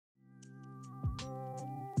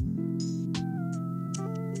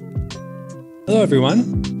Hello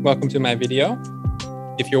everyone, welcome to my video.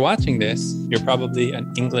 If you're watching this, you're probably an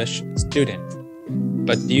English student.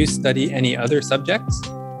 But do you study any other subjects?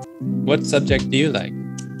 What subject do you like?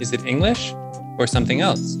 Is it English or something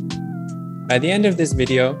else? By the end of this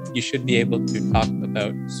video, you should be able to talk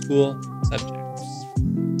about school subjects.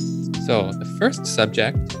 So the first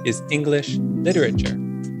subject is English literature.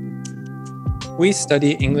 We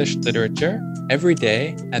study English literature every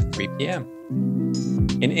day at 3 p.m.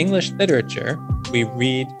 In English literature, we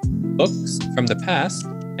read books from the past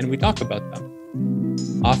and we talk about them.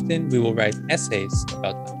 Often we will write essays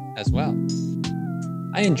about them as well.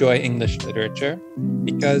 I enjoy English literature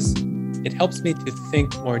because it helps me to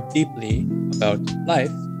think more deeply about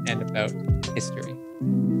life and about history.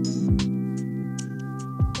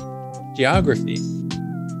 Geography.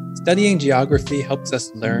 Studying geography helps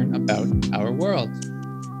us learn about our world.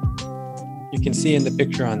 You can see in the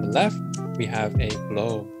picture on the left, we have a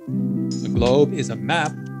globe. A globe is a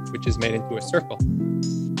map which is made into a circle.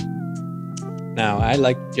 Now, I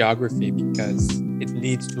like geography because it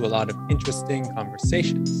leads to a lot of interesting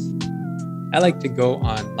conversations. I like to go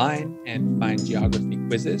online and find geography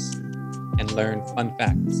quizzes and learn fun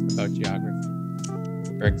facts about geography.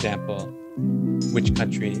 For example, which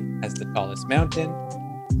country has the tallest mountain?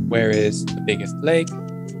 Where is the biggest lake?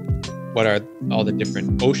 What are all the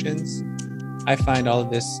different oceans? I find all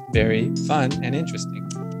of this very fun and interesting.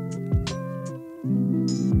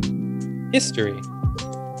 History.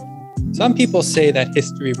 Some people say that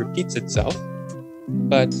history repeats itself,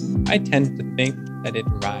 but I tend to think that it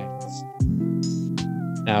rhymes.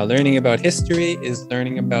 Now, learning about history is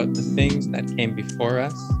learning about the things that came before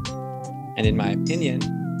us, and in my opinion,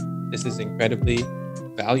 this is incredibly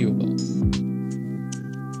valuable.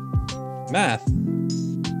 Math.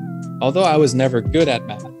 Although I was never good at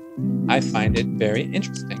math, I find it very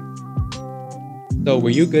interesting. So, were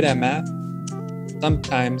you good at math?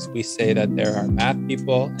 Sometimes we say that there are math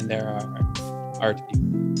people and there are art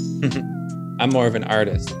people. I'm more of an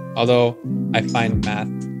artist, although I find math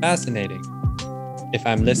fascinating. If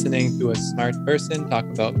I'm listening to a smart person talk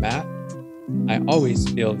about math, I always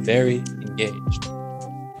feel very engaged.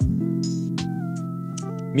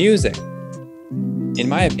 Music. In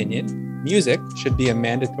my opinion, music should be a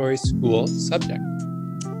mandatory school subject.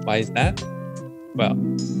 Why is that? Well,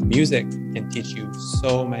 music can teach you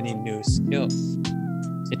so many new skills.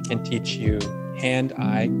 It can teach you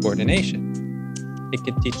hand-eye coordination. It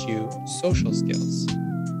can teach you social skills.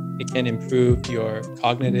 It can improve your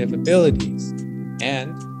cognitive abilities,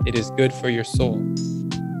 and it is good for your soul.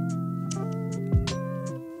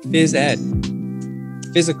 Phys Ed.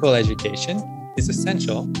 Physical education is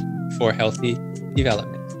essential for healthy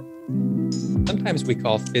development. Sometimes we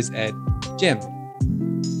call Phys Ed gym.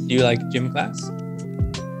 Do you like gym class?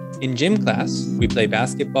 In gym class, we play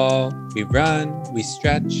basketball, we run, we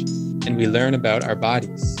stretch, and we learn about our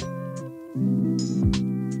bodies.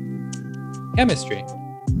 Chemistry.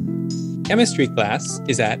 Chemistry class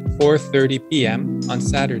is at 4:30 p.m. on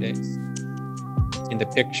Saturdays. In the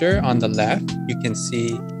picture on the left, you can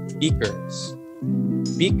see beakers.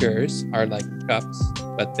 Beakers are like cups,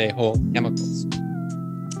 but they hold chemicals.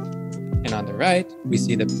 And on the right, we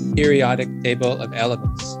see the periodic table of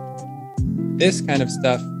elements. This kind of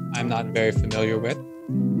stuff I'm not very familiar with.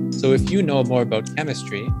 So if you know more about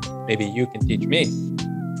chemistry, maybe you can teach me.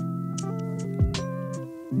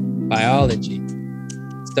 Biology.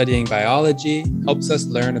 Studying biology helps us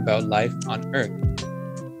learn about life on Earth.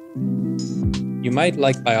 You might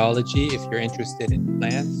like biology if you're interested in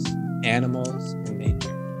plants, animals, and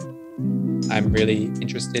nature. I'm really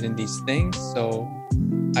interested in these things, so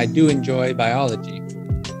I do enjoy biology.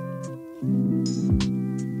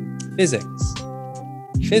 Physics.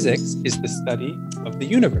 Physics is the study of the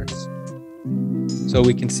universe. So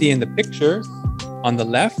we can see in the pictures, on the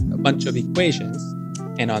left, a bunch of equations,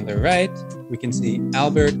 and on the right, we can see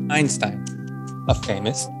Albert Einstein, a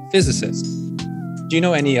famous physicist. Do you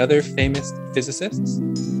know any other famous physicists?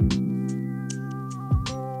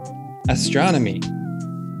 Astronomy.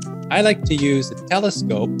 I like to use a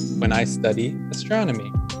telescope when I study astronomy.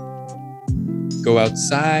 Go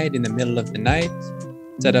outside in the middle of the night,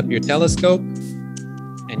 set up your telescope,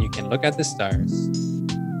 and you can look at the stars.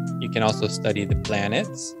 You can also study the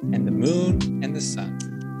planets and the moon and the sun.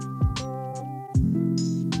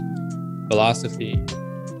 Philosophy.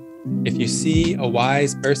 If you see a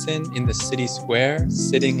wise person in the city square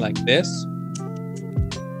sitting like this,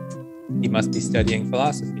 he must be studying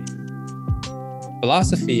philosophy.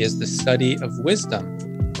 Philosophy is the study of wisdom.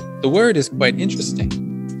 The word is quite interesting.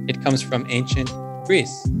 It comes from ancient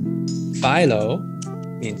Greece. Philo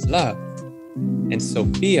means love, and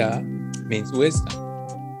Sophia means wisdom.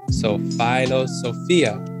 So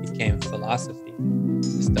philosophia became philosophy,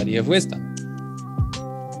 the study of wisdom.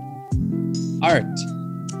 Art.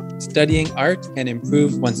 Studying art can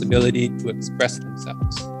improve one's ability to express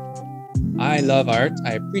themselves. I love art.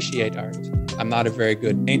 I appreciate art. I'm not a very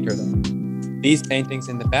good painter, though. These paintings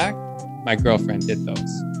in the back, my girlfriend did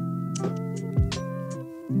those.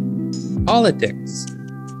 Politics.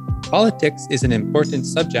 Politics is an important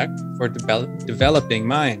subject for developing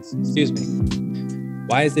minds.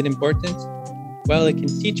 Why is it important? Well, it can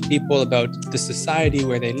teach people about the society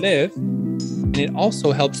where they live, and it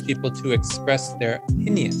also helps people to express their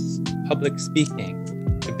opinions, public speaking,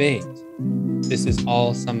 debate. This is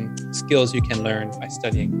all some skills you can learn by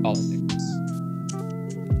studying politics.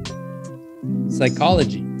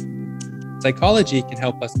 Psychology. Psychology can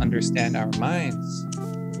help us understand our minds.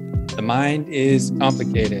 The mind is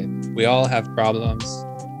complicated. We all have problems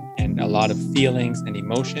and a lot of feelings and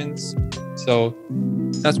emotions. So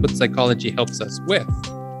that's what psychology helps us with.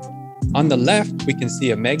 On the left, we can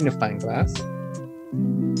see a magnifying glass.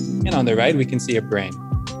 And on the right, we can see a brain.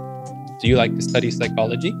 Do you like to study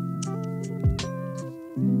psychology?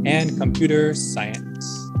 And computer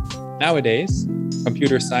science. Nowadays,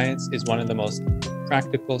 computer science is one of the most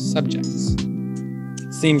practical subjects.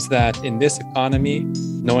 It seems that in this economy,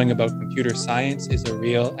 knowing about computer science is a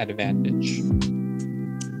real advantage.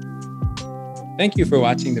 Thank you for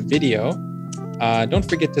watching the video. Don't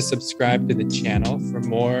forget to subscribe to the channel for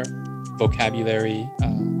more vocabulary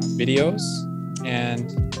videos.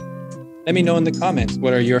 And let me know in the comments,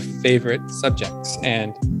 what are your favorite subjects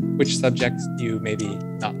and which subjects do you maybe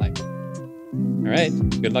not like? All right,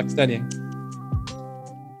 good luck studying.